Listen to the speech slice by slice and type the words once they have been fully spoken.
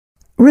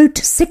Route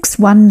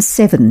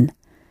 617,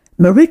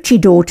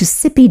 Maroochydore to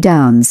Sippy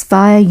Downs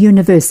via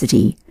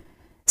University,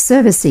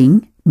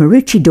 servicing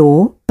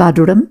Maroochydore,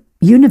 Buderim,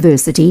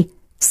 University,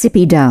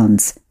 Sippy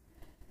Downs.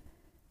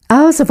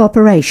 Hours of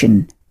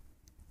operation: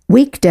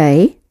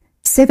 weekday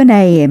 7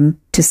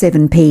 a.m. to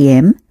 7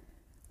 p.m,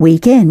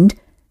 weekend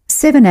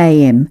 7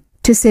 a.m.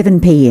 to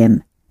 7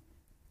 p.m.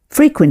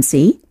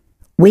 Frequency: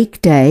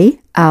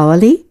 weekday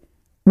hourly,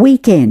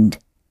 weekend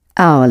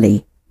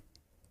hourly.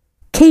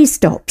 Key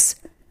stops: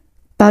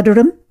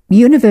 Buderim,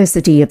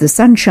 University of the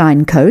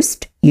Sunshine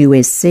Coast,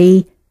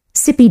 USC,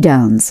 Sippy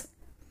Downs.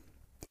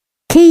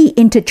 Key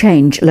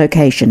interchange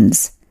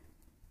locations: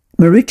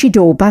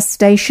 Maroochydore Bus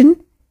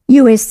Station,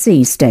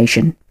 USC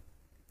Station.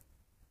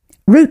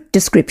 Route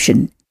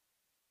description: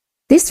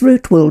 this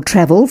route will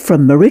travel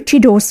from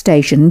Maroochydore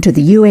Station to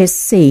the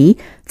USC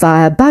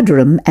via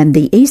Buderim and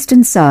the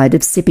eastern side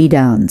of Sippy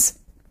Downs.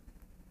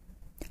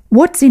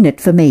 What's in it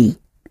for me?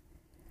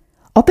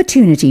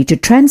 Opportunity to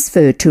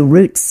transfer to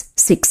routes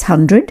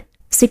 600,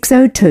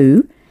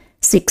 602,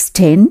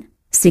 610,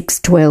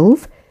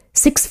 612,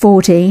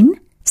 614,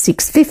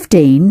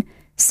 615,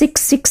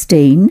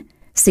 616,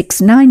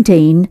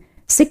 619,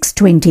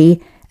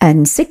 620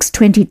 and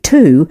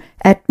 622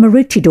 at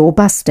Maroochydore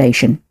Bus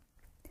Station.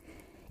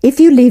 If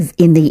you live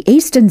in the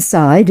eastern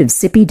side of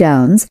Sippy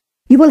Downs,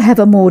 you will have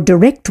a more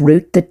direct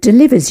route that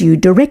delivers you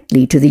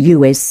directly to the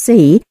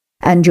USC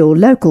and your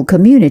local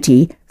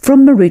community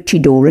from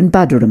Maroochydore and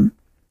Buderim.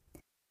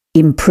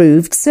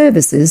 Improved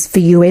services for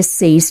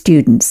USC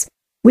students,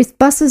 with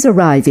buses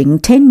arriving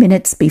 10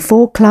 minutes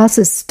before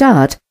classes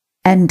start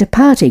and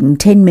departing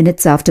 10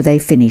 minutes after they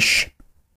finish.